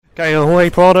Okay, Jorge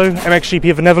Prado,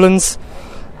 MXGP of the Netherlands.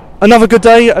 Another good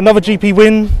day, another GP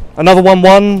win, another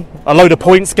 1-1, a load of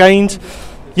points gained.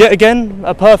 Yet again,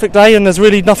 a perfect day, and there's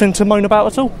really nothing to moan about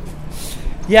at all.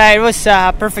 Yeah, it was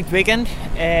a perfect weekend.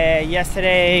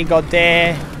 Yesterday got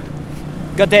the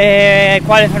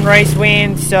qualifying race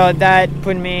win, so that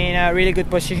put me in a really good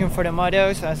position for the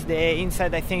motos. As the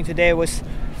inside, I think today was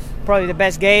probably the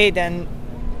best gate, and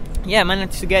yeah,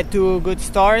 managed to get two good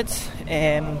starts.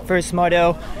 First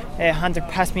moto, Hunter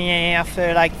passed me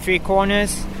after like 3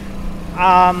 corners.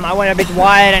 I went a bit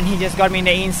wide and he just got me in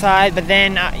the inside, but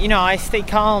then I stayed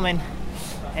calm and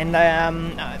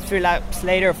 4 laps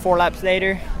later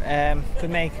could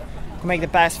make the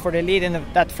pass for the lead in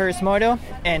that first moto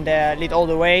and lead all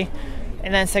the way.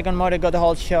 And then second moto got the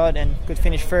whole shot and could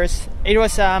finish first. It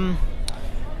was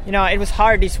it was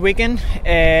hard this weekend,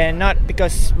 not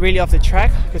because really of the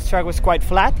track, because the track was quite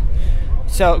flat,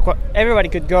 so everybody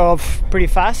could go pretty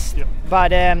fast. Yeah. But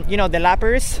the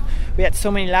lappers, we had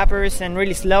so many lappers and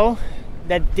really slow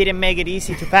that didn't make it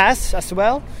easy to pass as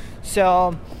well.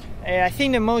 So I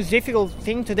think the most difficult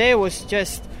thing today was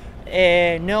just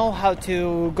know how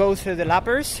to go through the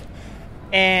lappers,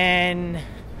 and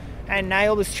I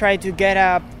always try to get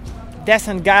a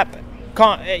decent gap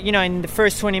in the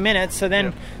first 20 minutes, so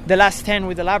then the last 10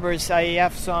 with the lappers I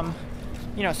have some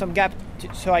gap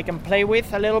so I can play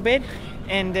with a little bit.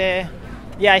 And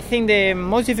I think the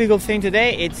most difficult thing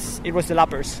today it was the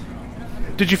lappers.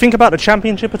 Did you think about the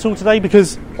championship at all today?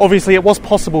 Because obviously it was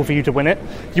possible for you to win it.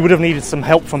 You would have needed some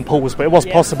help from Pauls, but it was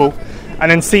possible. And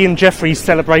then seeing Jeffrey's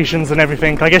celebrations and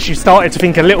everything, I guess you started to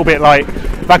think a little bit like,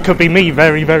 that could be me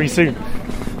very, very soon.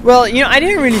 Well, I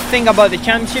didn't really think about the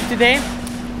championship today.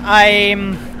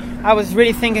 I was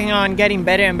really thinking on getting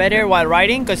better and better while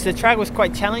riding, because the track was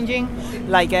quite challenging.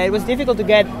 It was difficult to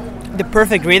get the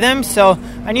perfect rhythm, so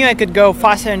I knew I could go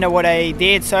faster than what I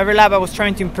did. So every lap I was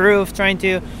trying to improve, trying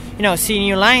to see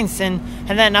new lines, and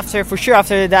then after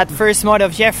that first moto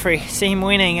of Jeffrey, see him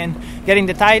winning and getting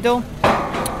the title,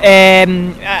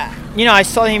 I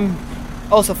saw him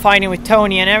also fighting with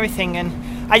Tony and everything, and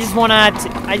I just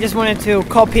wanted to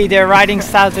copy their riding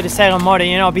style to the second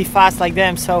moto, be fast like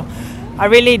them. So I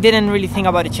really didn't think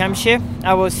about the championship.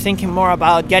 I was thinking more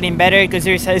about getting better, because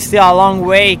there's still a long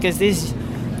way, because this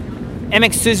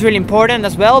MX2 is really important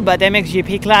as well, but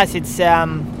MXGP class it's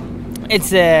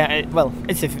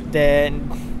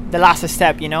the last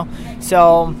step,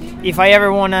 So if I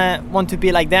ever want to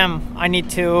be like them, I need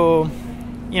to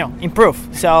improve.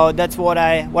 So that's what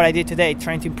I did today,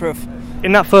 trying to improve.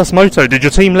 In that first moto, did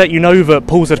your team let you know that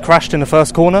Pauls had crashed in the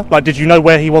first corner? Did you know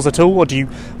where he was at all, or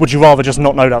would you rather just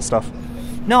not know that stuff?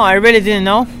 No, I really didn't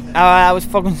know. I was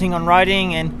focusing on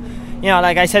riding and,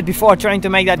 like I said before, trying to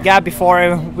make that gap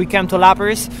before we came to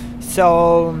lappers.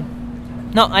 So,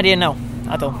 no, I didn't know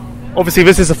at all. Obviously,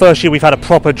 this is the first year we've had a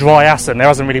proper dry Assen. There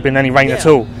hasn't really been any rain at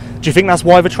all. Do you think that's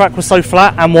why the track was so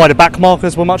flat and why the back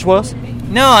markers were much worse?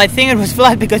 No, I think it was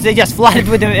flat because they just flatted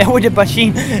with the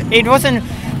machine. It wasn't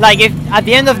at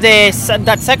the end of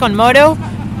that second moto,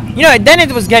 then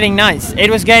it was getting nice. It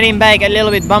was getting back a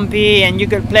little bit bumpy, and you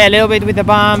could play a little bit with the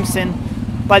bumps.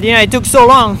 But it took so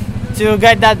long to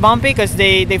get that bumpy because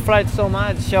they flatted so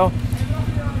much. So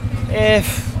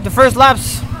if the first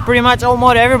laps, pretty much all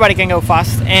moto, everybody can go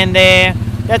fast, and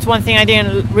that's one thing I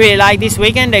didn't really like this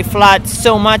weekend. They flat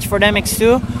so much for the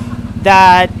MX2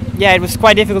 that it was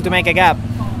quite difficult to make a gap.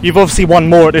 You've obviously won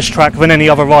more at this track than any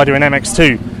other rider in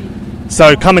MX2.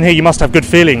 So coming here, you must have good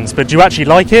feelings, but do you actually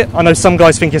like it? I know some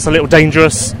guys think it's a little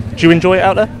dangerous. Do you enjoy it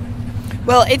out there?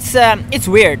 Well, it's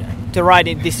weird to ride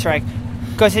in this track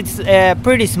because it's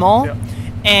pretty small,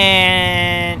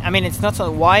 and it's not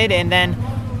so wide, and then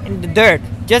in the dirt,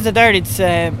 it's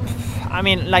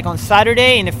like on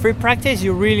Saturday in the free practice,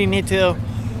 you really need to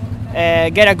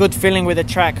get a good feeling with the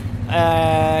track,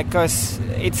 because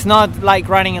it's not like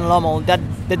riding in Lommel.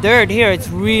 The dirt here, it's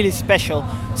really special.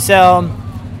 So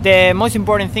the most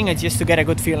important thing is just to get a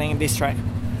good feeling in this track.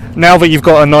 Now that you've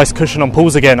got a nice cushion on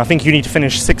Pauls again, I think you need to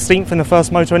finish 16th in the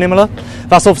first moto in Imola.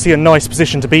 That's obviously a nice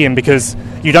position to be in, because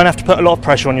you don't have to put a lot of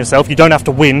pressure on yourself. You don't have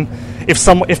to win.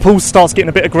 If Pauls starts getting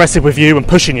a bit aggressive with you and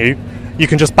pushing you, you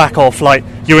can just back off.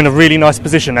 You're in a really nice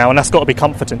position now, and that's got to be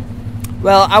comforting.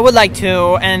 Well, I would like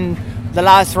to end the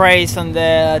last race on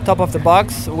the top of the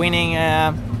box, winning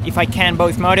if I can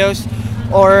both motos,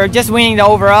 or just winning the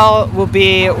overall would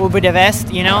be the best.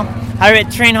 I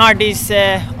trained hard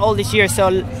all this year,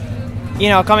 so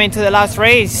coming to the last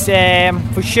race,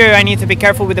 for sure I need to be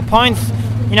careful with the points.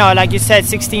 Like you said,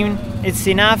 16 it's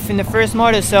enough in the first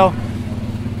moto, so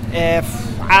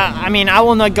I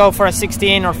will not go for a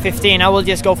 16 or 15. I will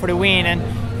just go for the win, and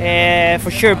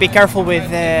for sure be careful with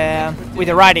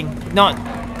the riding.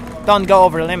 Don't go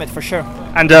over the limit for sure.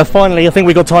 And finally, I think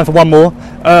we've got time for one more.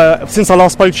 Since I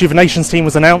last spoke to you, the Nations team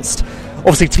was announced.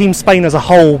 Obviously, Team Spain as a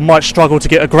whole might struggle to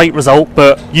get a great result,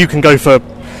 but you can go for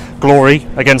glory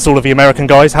against all of the American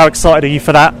guys. How excited are you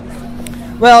for that?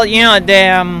 Well,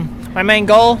 my main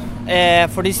goal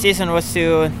for this season was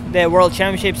to the World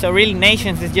Championship. So really,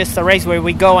 Nations is just a race where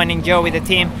we go and enjoy with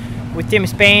Team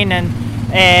Spain, and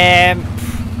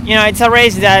it's a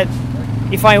race that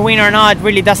if I win or not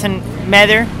really doesn't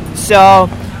matter. So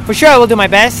for sure I will do my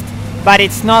best, but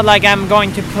it's not like I'm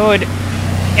going to put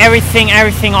everything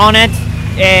on it,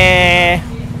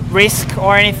 risk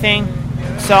or anything.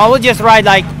 So I will just ride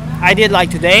like I did like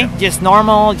today, just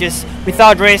normal, just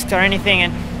without risk or anything,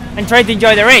 and try to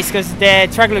enjoy the race because the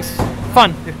track looks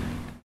fun.